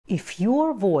If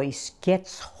your voice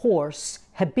gets hoarse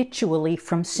habitually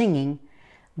from singing,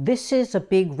 this is a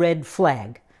big red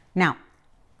flag. Now,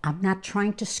 I'm not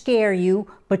trying to scare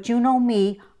you, but you know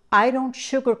me, I don't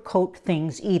sugarcoat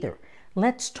things either.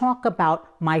 Let's talk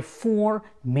about my 4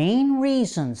 main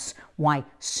reasons why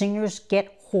singers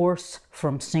get hoarse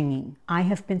from singing. I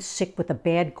have been sick with a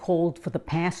bad cold for the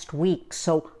past week,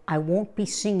 so I won't be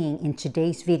singing in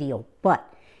today's video. But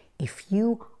if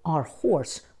you are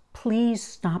hoarse, please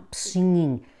stop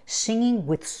singing. Singing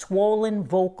with swollen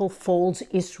vocal folds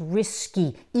is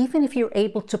risky. Even if you're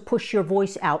able to push your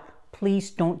voice out,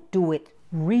 please don't do it.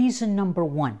 Reason number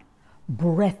 1,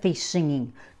 breathy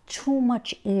singing. Too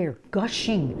much air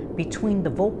gushing between the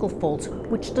vocal folds,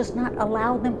 which does not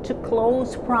allow them to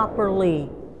close properly.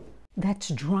 That's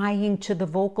drying to the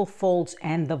vocal folds,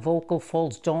 and the vocal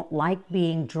folds don't like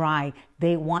being dry.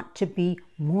 They want to be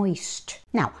moist.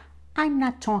 Now, I'm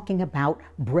not talking about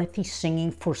breathy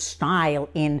singing for style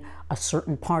in a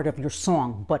certain part of your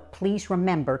song, but please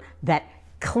remember that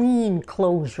clean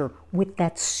closure with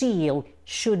that seal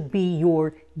should be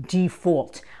your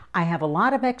default. I have a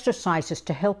lot of exercises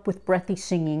to help with breathy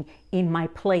singing in my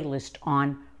playlist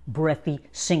on breathy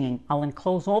singing. I'll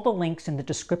enclose all the links in the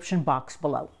description box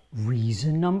below.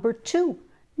 Reason number 2,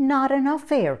 not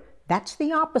enough air. That's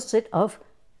the opposite of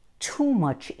too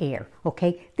much air,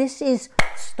 okay? This is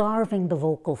starving the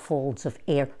vocal folds of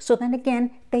air, so then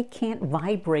again, they can't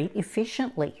vibrate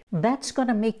efficiently. That's going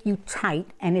to make you tight,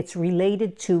 and it's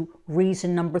related to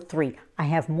reason number 3. I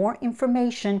have more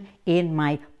information in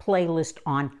my playlist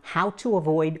on how to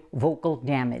avoid vocal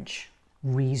damage.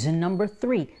 Reason number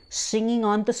 3, singing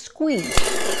on the squeeze.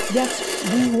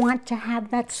 Yes, we want to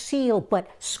have that seal, but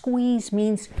squeeze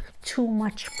means too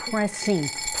much pressing,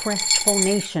 pressed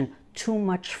phonation, too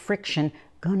much friction,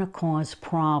 gonna cause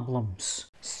problems.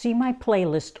 See my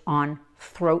playlist on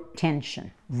throat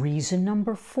tension. Reason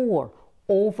number 4,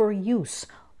 overuse,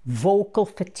 vocal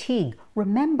fatigue.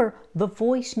 Remember, the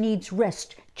voice needs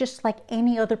rest, just like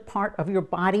any other part of your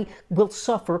body will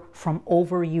suffer from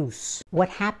overuse. What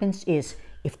happens is,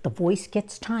 if the voice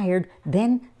gets tired,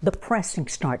 then the pressing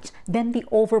starts, then the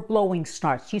overblowing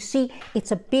starts. You see,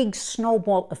 it's a big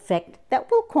snowball effect that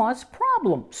will cause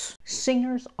problems.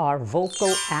 Singers are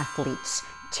vocal athletes.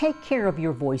 Take care of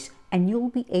your voice and you'll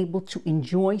be able to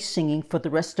enjoy singing for the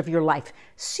rest of your life.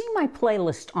 See my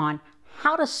playlist on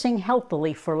how to sing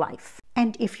healthily for life.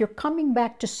 And if you're coming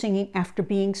back to singing after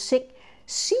being sick,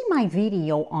 see my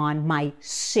video on my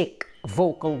sick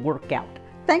vocal workout.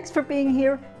 Thanks for being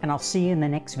here, and I'll see you in the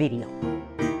next video.